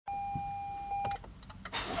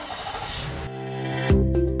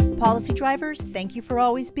Policy drivers, thank you for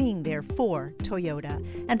always being there for Toyota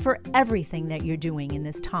and for everything that you're doing in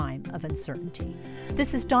this time of uncertainty.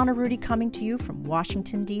 This is Donna Rudy coming to you from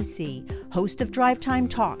Washington, D.C., host of Drive Time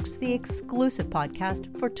Talks, the exclusive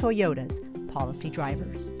podcast for Toyota's policy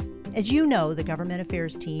drivers. As you know, the Government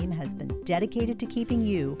Affairs team has been dedicated to keeping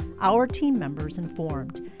you, our team members,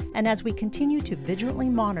 informed. And as we continue to vigilantly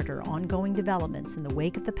monitor ongoing developments in the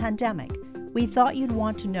wake of the pandemic, we thought you'd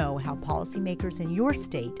want to know how policymakers in your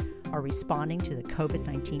state are responding to the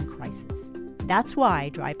COVID-19 crisis. That's why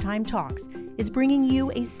Drive Time Talks is bringing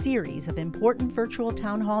you a series of important virtual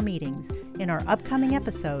town hall meetings in our upcoming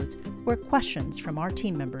episodes where questions from our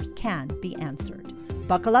team members can be answered.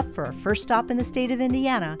 Buckle up for our first stop in the state of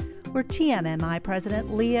Indiana, where TMMI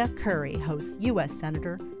President Leah Curry hosts U.S.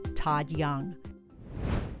 Senator Todd Young.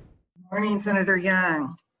 Morning, Senator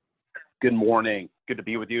Young. Good morning. Good to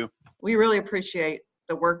be with you. We really appreciate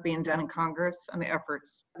the work being done in Congress and the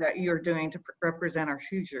efforts that you're doing to represent our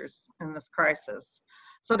Hoosiers in this crisis.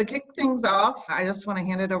 So to kick things off, I just want to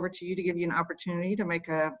hand it over to you to give you an opportunity to make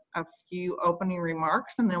a few opening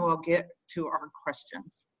remarks, and then we'll get to our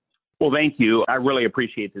questions. Well, thank you. I really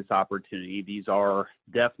appreciate this opportunity. These are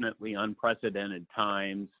definitely unprecedented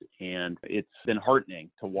times, and it's been heartening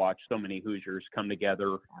to watch so many Hoosiers come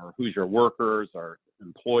together, our Hoosier workers, our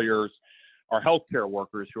employers, our healthcare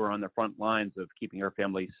workers who are on the front lines of keeping our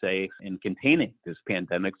families safe and containing this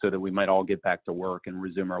pandemic so that we might all get back to work and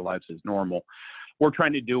resume our lives as normal. We're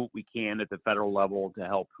trying to do what we can at the federal level to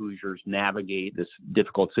help Hoosiers navigate this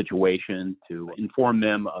difficult situation, to inform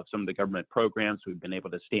them of some of the government programs we've been able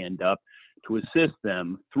to stand up to assist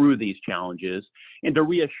them through these challenges, and to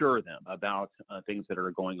reassure them about things that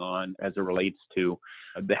are going on as it relates to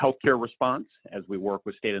the healthcare response as we work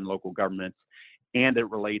with state and local governments. And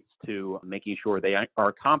it relates to making sure they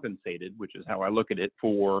are compensated, which is how I look at it,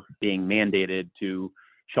 for being mandated to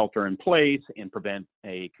shelter in place and prevent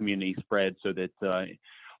a community spread so that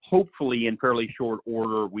hopefully in fairly short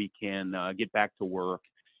order we can get back to work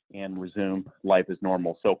and resume life as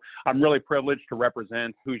normal. So I'm really privileged to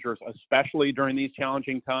represent Hoosiers, especially during these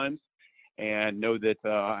challenging times, and know that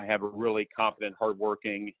I have a really competent,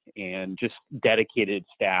 hardworking, and just dedicated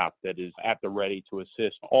staff that is at the ready to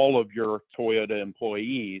assist all of your Toyota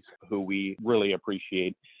employees who we really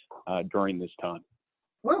appreciate during this time.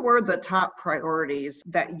 What were the top priorities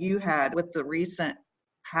that you had with the recent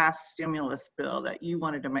passed stimulus bill that you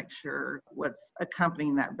wanted to make sure was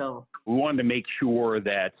accompanying that bill? We wanted to make sure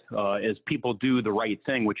that as people do the right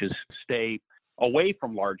thing, which is stay away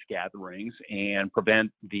from large gatherings and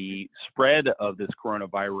prevent the spread of this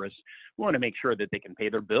coronavirus, we want to make sure that they can pay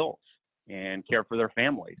their bills and care for their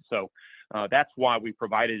families. So that's why we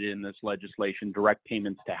provided in this legislation direct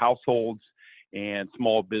payments to households and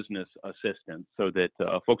small business assistance so that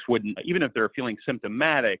folks wouldn't, even if they're feeling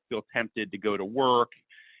symptomatic, feel tempted to go to work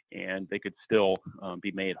and they could still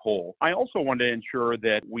be made whole. I also wanted to ensure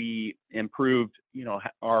that we improved,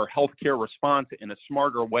 our healthcare response in a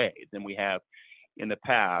smarter way than we have in the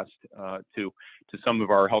past to some of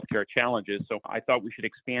our healthcare challenges. So I thought we should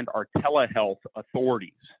expand our telehealth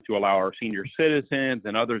authorities to allow our senior citizens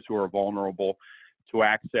and others who are vulnerable to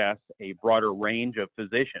access a broader range of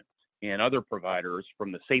physicians and other providers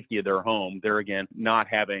from the safety of their home, there again, not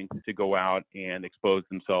having to go out and expose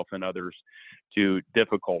themselves and others to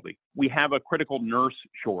difficulty. We have a critical nurse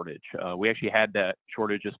shortage. We actually had that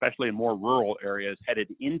shortage, especially in more rural areas, headed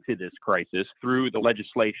into this crisis through the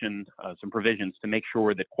legislation, some provisions to make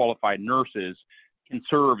sure that qualified nurses can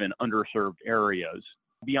serve in underserved areas.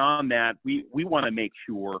 Beyond that, we want to make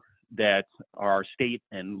sure that our state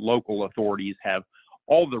and local authorities have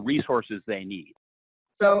all the resources they need.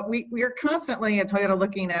 So we're constantly at Toyota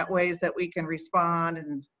looking at ways that we can respond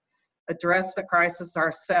and address the crisis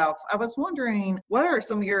ourselves. I was wondering, what are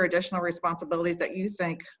some of your additional responsibilities that you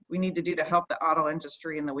think we need to do to help the auto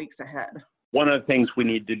industry in the weeks ahead? One of the things we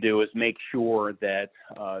need to do is make sure that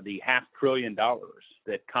the $500 billion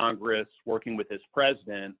that Congress, working with this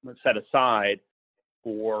president, set aside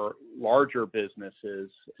for larger businesses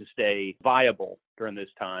to stay viable during this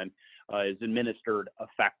time is administered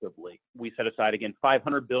effectively. We set aside, again,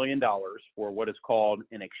 $500 billion for what is called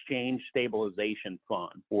an exchange stabilization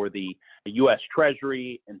fund for the U.S.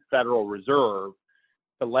 Treasury and Federal Reserve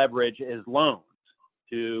to leverage as loans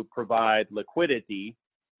to provide liquidity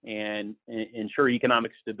and ensure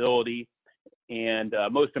economic stability. And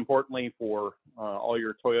most importantly, for all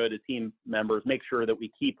your Toyota team members, make sure that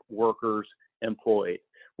we keep workers employed.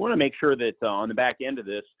 We want to make sure that on the back end of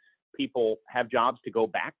this, people have jobs to go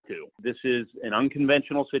back to. This is an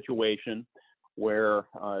unconventional situation where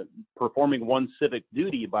performing one's civic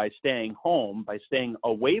duty by staying home, by staying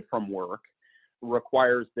away from work,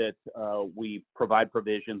 requires that we provide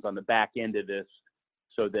provisions on the back end of this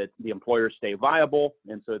so that the employers stay viable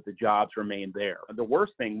and so that the jobs remain there. The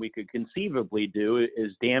worst thing we could conceivably do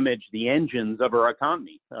is damage the engines of our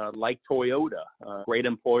economy, like Toyota, a great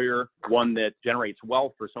employer, one that generates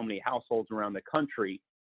wealth for so many households around the country.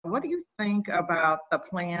 What do you think about the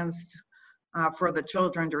plans for the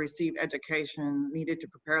children to receive education needed to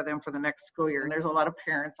prepare them for the next school year? And there's a lot of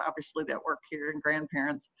parents, obviously, that work here and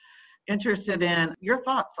grandparents interested in your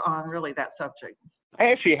thoughts on really that subject. I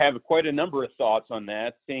actually have quite a number of thoughts on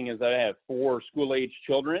that, seeing as I have 4 school-age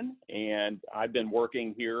children, and I've been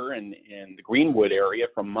working here in the Greenwood area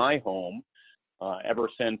from my home ever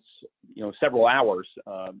since, several hours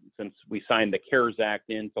since we signed the CARES Act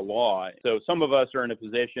into law. So some of us are in a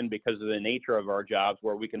position because of the nature of our jobs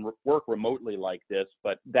where we can work remotely like this,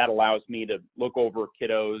 but that allows me to look over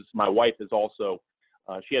kiddos. My wife is also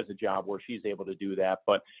she has a job where she's able to do that,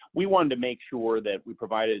 but we wanted to make sure that we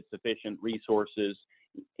provided sufficient resources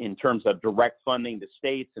in terms of direct funding to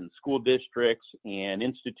states and school districts and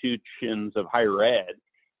institutions of higher ed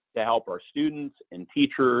to help our students and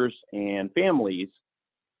teachers and families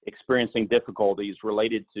experiencing difficulties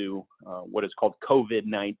related to what is called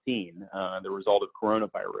COVID-19, the result of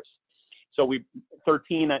coronavirus. So we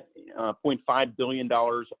 $13.5 billion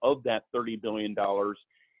of that $30 billion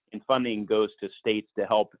in funding goes to states to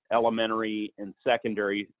help elementary and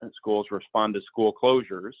secondary schools respond to school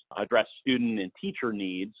closures, address student and teacher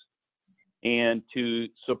needs, and to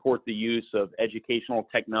support the use of educational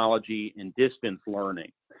technology and distance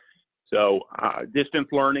learning. So distance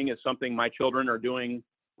learning is something my children are doing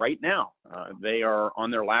right now. They are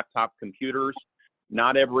on their laptop computers.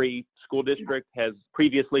 Not every school district has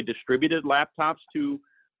previously distributed laptops to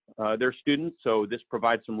their students, so this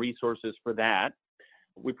provides some resources for that.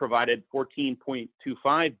 We provided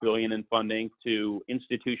 $14.25 billion in funding to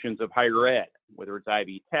institutions of higher ed, whether it's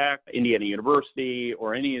Ivy Tech, Indiana University,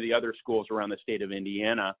 or any of the other schools around the state of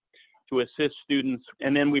Indiana, to assist students.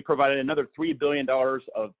 And then we provided another $3 billion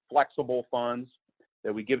of flexible funds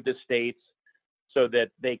that we give to states so that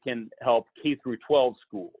they can help K through 12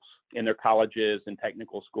 schools in their colleges and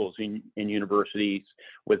technical schools and universities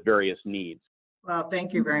with various needs. Well,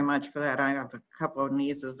 thank you very much for that. I have a couple of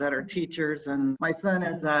nieces that are teachers, and my son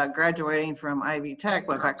is graduating from Ivy Tech.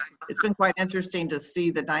 But in fact, it's been quite interesting to see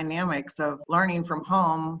the dynamics of learning from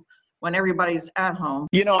home when everybody's at home.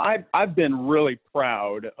 I've been really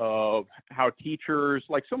proud of how teachers,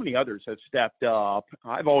 like so many others, have stepped up.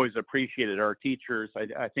 I've always appreciated our teachers.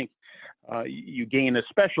 I think you gain a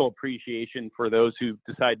special appreciation for those who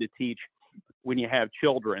decide to teach when you have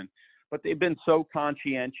children. But they've been so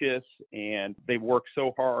conscientious and they've worked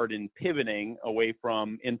so hard in pivoting away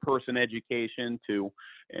from in-person education to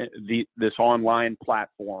this online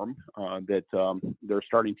platform that they're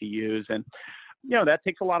starting to use. And, that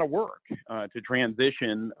takes a lot of work to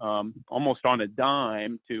transition almost on a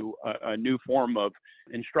dime to a new form of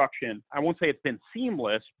instruction. I won't say it's been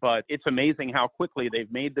seamless, but it's amazing how quickly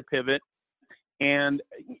they've made the pivot. And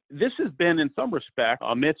this has been, in some respect,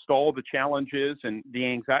 amidst all the challenges and the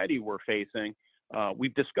anxiety we're facing,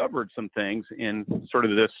 we've discovered some things in sort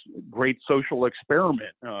of this great social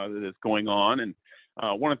experiment that is going on. And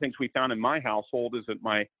one of the things we found in my household is that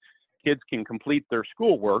my kids can complete their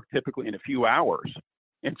schoolwork typically in a few hours.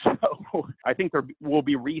 And so I think we'll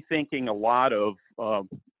be rethinking a lot of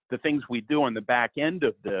the things we do on the back end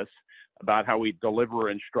of this about how we deliver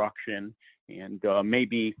instruction. And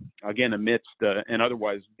maybe, again, amidst an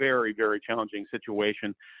otherwise very, very challenging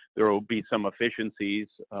situation, there will be some efficiencies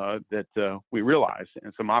that we realize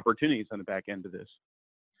and some opportunities on the back end of this.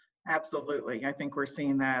 Absolutely. I think we're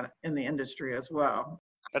seeing that in the industry as well.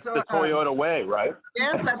 That's the Toyota way, right?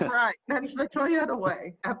 Yes, that's right. That's the Toyota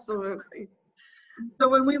way. Absolutely. So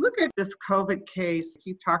when we look at this COVID case,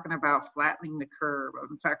 keep talking about flattening the curve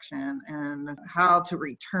of infection and how to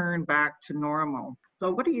return back to normal.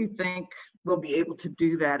 So what do you think will be able to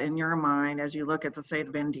do that in your mind as you look at the state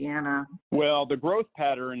of Indiana? Well, the growth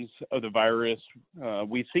patterns of the virus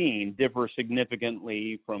we've seen differ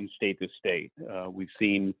significantly from state to state. We've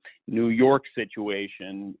seen New York's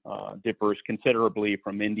situation differs considerably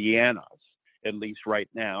from Indiana's, at least right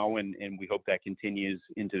now, and we hope that continues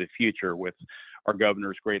into the future with our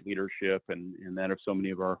governor's great leadership and that of so many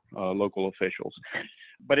of our local officials.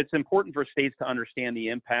 But it's important for states to understand the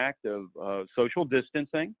impact of social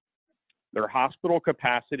distancing, their hospital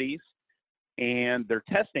capacities, and their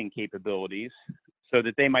testing capabilities so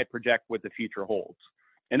that they might project what the future holds.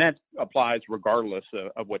 And that applies regardless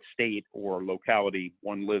of what state or locality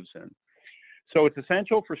one lives in. So it's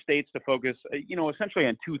essential for states to focus, essentially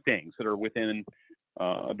on two things that are within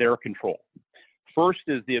their control. First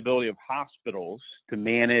is the ability of hospitals to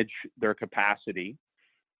manage their capacity.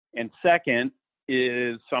 And second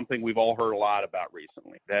is something we've all heard a lot about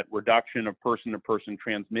recently, that reduction of person-to-person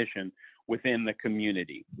transmission within the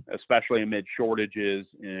community, especially amid shortages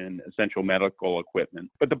in essential medical equipment.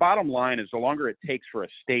 But the bottom line is the longer it takes for a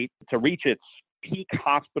state to reach its peak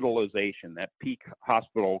hospitalization, that peak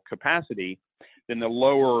hospital capacity, then the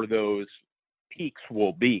lower those peaks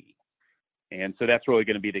will be. And so that's really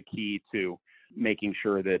going to be the key to making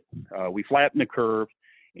sure that we flatten the curve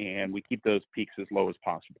and we keep those peaks as low as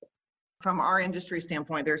possible. From our industry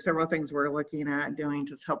standpoint, there are several things we're looking at doing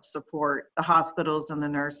to help support the hospitals and the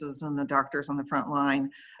nurses and the doctors on the front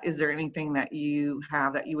line. Is there anything that you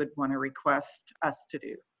have that you would want to request us to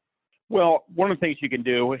do? Well, one of the things you can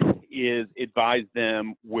do is advise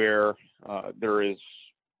them where there is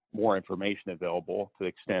more information available to the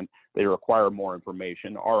extent they require more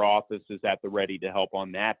information. Our office is at the ready to help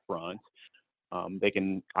on that front. They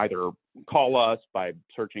can either call us by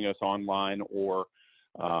searching us online or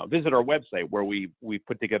visit our website where we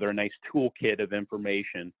put together a nice toolkit of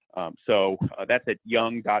information. So that's at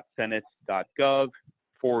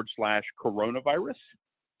young.senate.gov/coronavirus.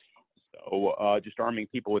 So just arming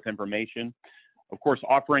people with information. Of course,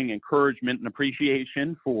 offering encouragement and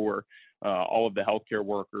appreciation for all of the healthcare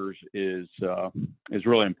workers is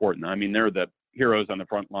really important. I mean, they're the heroes on the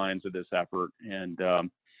front lines of this effort, and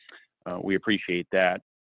we appreciate that.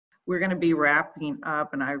 We're going to be wrapping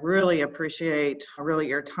up, and I really appreciate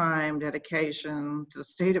your time, dedication to the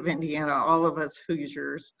state of Indiana, all of us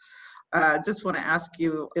Hoosiers. Just want to ask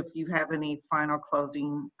you if you have any final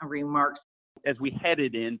closing remarks. As we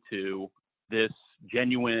headed into this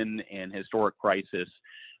genuine and historic crisis,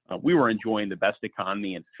 we were enjoying the best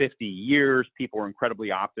economy in 50 years. People were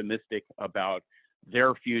incredibly optimistic about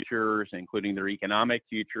their futures, including their economic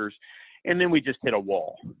futures. And then we just hit a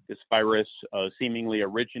wall. This virus seemingly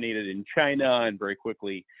originated in China and very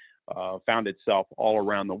quickly found itself all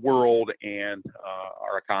around the world. And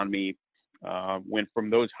our economy went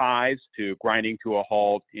from those highs to grinding to a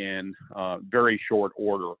halt in very short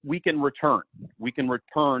order. We can return. We can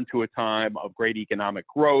return to a time of great economic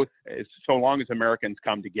growth so long as Americans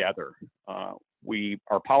come together. Our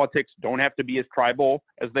politics don't have to be as tribal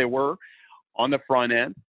as they were on the front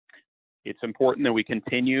end. It's important that we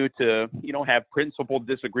continue to, have principled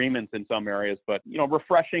disagreements in some areas, but,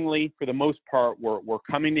 refreshingly, for the most part, we're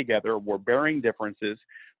coming together, we're bearing differences,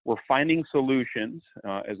 we're finding solutions,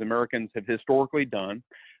 as Americans have historically done,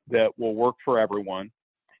 that will work for everyone.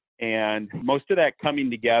 And most of that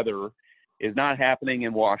coming together is not happening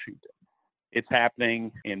in Washington. It's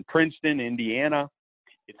happening in Princeton, Indiana.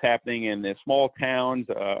 It's happening in the small towns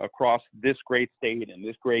across this great state and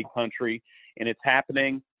this great country. And it's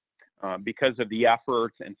happening because of the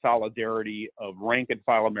efforts and solidarity of rank and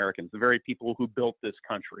file Americans, the very people who built this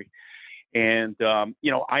country. And,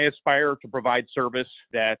 I aspire to provide service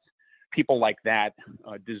that people like that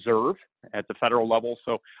deserve at the federal level.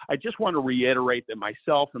 So I just want to reiterate that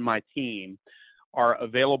myself and my team are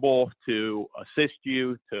available to assist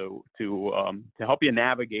you, to help you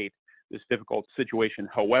navigate this difficult situation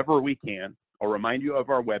however we can. I'll remind you of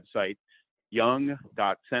our website,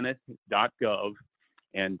 young.senate.gov.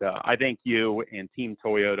 And I thank you and Team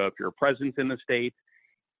Toyota for your presence in the state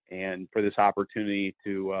and for this opportunity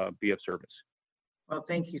to be of service. Well,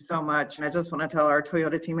 thank you so much. And I just want to tell our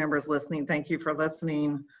Toyota team members listening, thank you for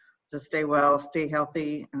listening. Just stay well, stay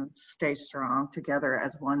healthy, and stay strong together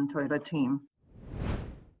as one Toyota team.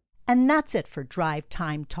 And that's it for Drive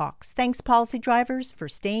Time Talks. Thanks, policy drivers, for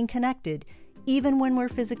staying connected, even when we're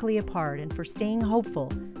physically apart, and for staying hopeful,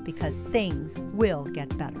 because things will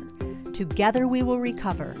get better. Together we will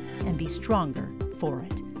recover and be stronger for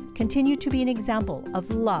it. Continue to be an example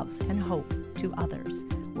of love and hope to others.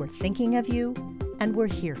 We're thinking of you, and we're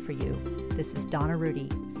here for you. This is Donna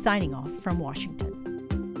Rudy, signing off from Washington.